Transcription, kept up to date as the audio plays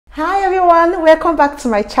Hi everyone, welcome back to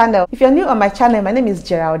my channel. If you're new on my channel, my name is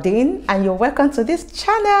Geraldine and you're welcome to this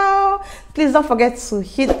channel. Please don't forget to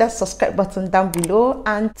hit that subscribe button down below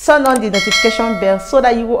and turn on the notification bell so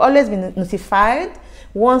that you will always be notified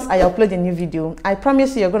once I upload a new video. I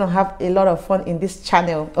promise you're going to have a lot of fun in this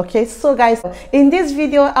channel. Okay, so guys, in this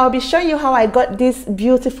video I'll be showing you how I got this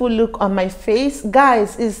beautiful look on my face.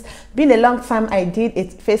 Guys, it's been a long time I did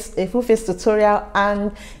a full face tutorial,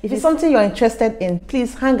 and if it's something you're interested in,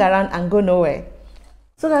 please hang around and go nowhere.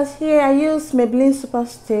 So guys, here I use Maybelline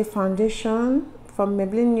Superstay foundation from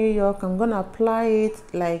Maybelline New York. I'm gonna apply it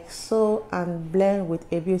like so and blend with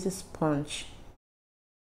a beauty sponge.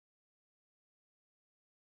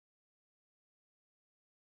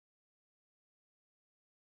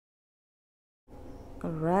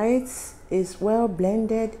 Alright, it's well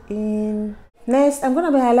blended in. Next, I'm going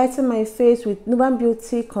to be highlighting my face with Nuban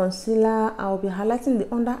Beauty concealer. I'll be highlighting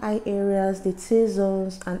the under eye areas, the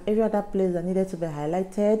T-zones, and every other place that needed to be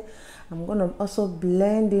highlighted. I'm going to also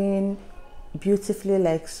blend in beautifully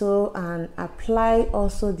like so and apply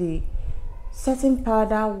also the setting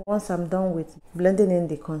powder once I'm done with blending in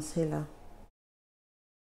the concealer.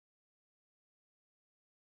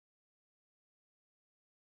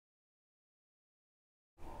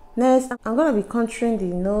 Next, I'm going to be contouring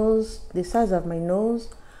the nose, the size of my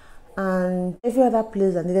nose, and every other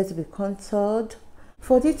place that needed to be contoured.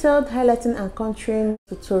 For detailed highlighting and contouring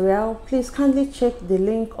tutorial, please kindly check the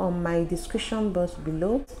link on my description box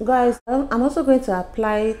below. Guys, I'm also going to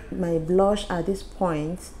apply my blush at this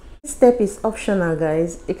point. This step is optional,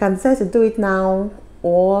 guys. You can decide to do it now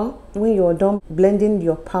or when you're done blending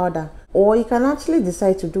your powder, or you can actually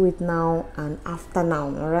decide to do it now and after now.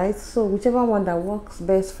 All right, so whichever one that works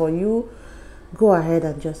best for you, go ahead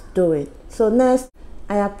and just do it. So next,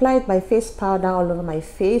 I applied my face powder all over my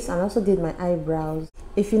face and also did my eyebrows.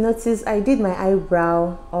 If you notice, I did my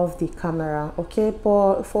eyebrow off the camera. Okay,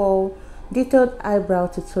 but for detailed eyebrow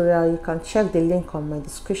tutorial, you can check the link on my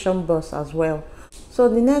description box as well. So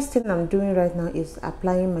the next thing I'm doing right now is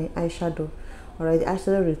applying my eyeshadow. Alright, the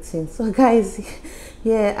eyeshadow routine. So guys,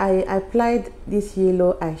 yeah, I applied this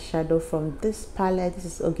yellow eyeshadow from this palette. This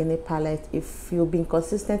is Ogene palette. If you've been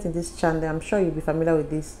consistent in this channel, I'm sure you'll be familiar with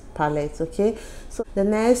this palette. Okay, so the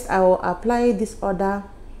next I will apply this other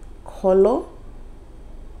color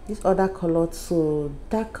to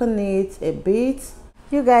darken it a bit.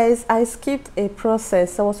 You guys, I skipped a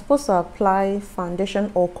process. I was supposed to apply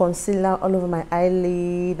foundation or concealer all over my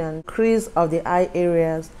eyelid and crease of the eye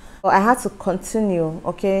areas. I had to continue,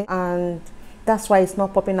 okay, and that's why it's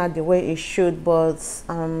not popping out the way it should, but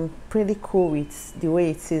I'm pretty cool with the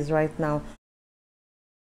way it is right now.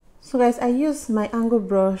 So guys, I used my angle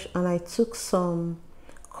brush and I took some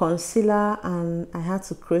concealer and I had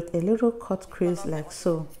to create a little cut crease like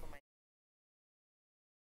so.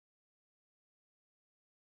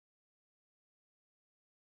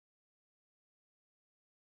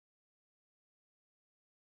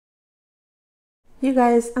 You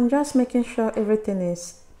guys, I'm just making sure everything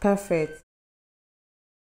is perfect.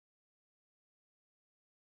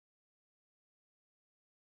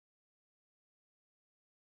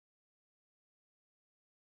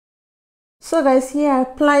 So guys, here I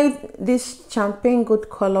applied this champagne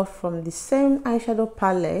gold color from the same eyeshadow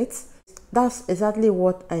palette. That's exactly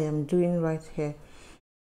what I am doing right here.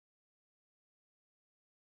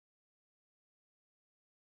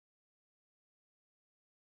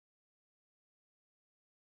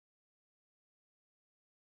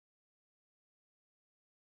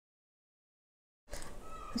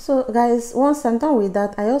 So guys, once I'm done with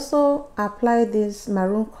that, I also apply this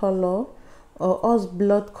maroon color or Oz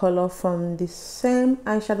blood color from the same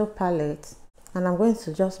eyeshadow palette, and I'm going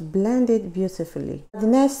to just blend it beautifully. The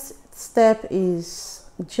next step is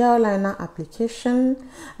gel liner application.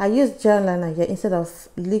 I use gel liner here instead of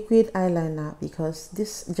liquid eyeliner because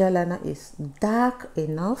this gel liner is dark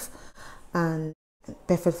enough and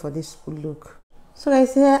perfect for this look. So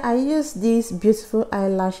guys, here I use this beautiful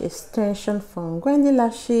eyelash extension from Gwendy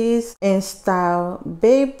lashes in style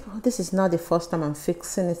Babe. This is not the first time I'm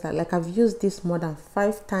fixing it. Like, I've used this more than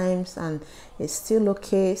 5 times and it's still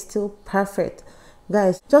okay, still perfect.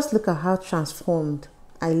 Guys, just look at how transformed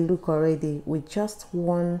I look already with just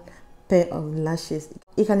one pair of lashes.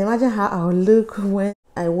 You can imagine how I'll look when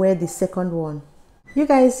I wear the second one. You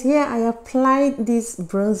guys, here I applied this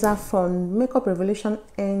bronzer from Makeup Revolution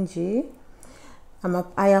NG.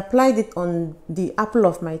 I applied it on the apple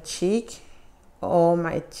of my cheek or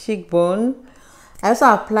my cheekbone. I also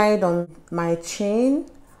applied on my chin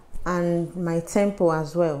and my temple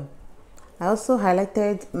as well. I also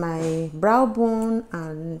highlighted my brow bone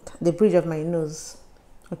and the bridge of my nose.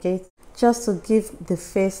 Okay, just to give the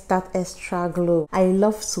face that extra glow. I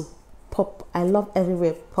love to pop. I love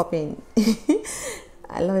everywhere popping.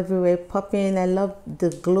 I love everywhere popping. I love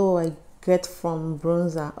the glow I get from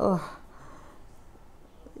bronzer. Oh,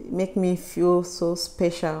 it make me feel so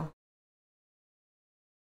special.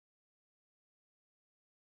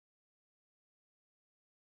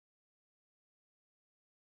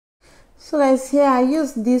 So guys, here I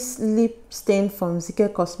use this lip stain from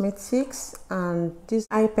ZK Cosmetics and this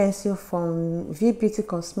eye pencil from V Beauty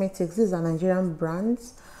Cosmetics. These are Nigerian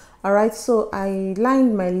brands. Alright, so I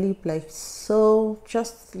lined my lip like so.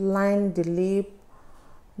 Just line the lip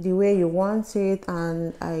the way you want it,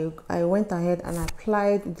 and I went ahead and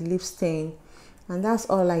applied the lip stain. And that's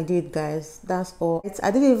all I did, guys. That's all.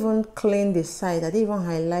 I didn't even clean the side. I didn't even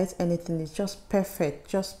highlight anything. It's just perfect,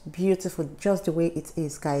 just beautiful, just the way it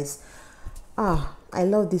is, guys. I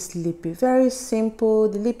love this lip. It's very simple.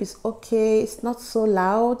 The lip is okay. It's not so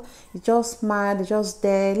loud. It's just mad. It's just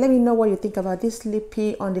there. Let me know what you think about this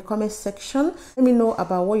lippy on the comment section. Let me know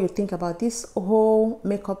about what you think about this whole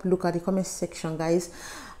makeup look at the comment section, guys.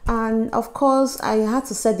 And of course, I had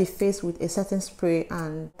to set the face with a setting spray,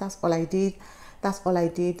 and that's all I did. That's all I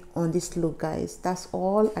did on this look, guys. That's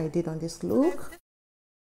all I did on this look.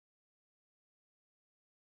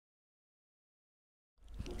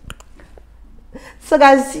 So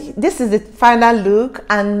guys, this is the final look,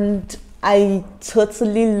 and I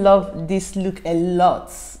totally love this look a lot.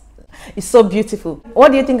 It's so beautiful.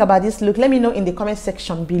 What do you think about this look? Let me know in the comment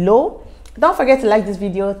section below. Don't forget to like this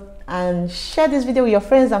video and share this video with your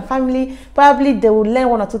friends and family. Probably they will learn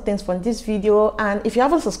one or two things from this video. And if you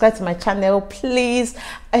haven't subscribed to my channel, please,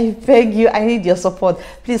 I beg you, I need your support.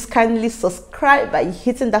 Please kindly subscribe by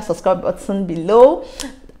hitting that subscribe button below.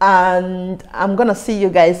 And I'm gonna see you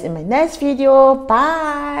guys in my next video.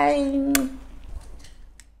 Bye.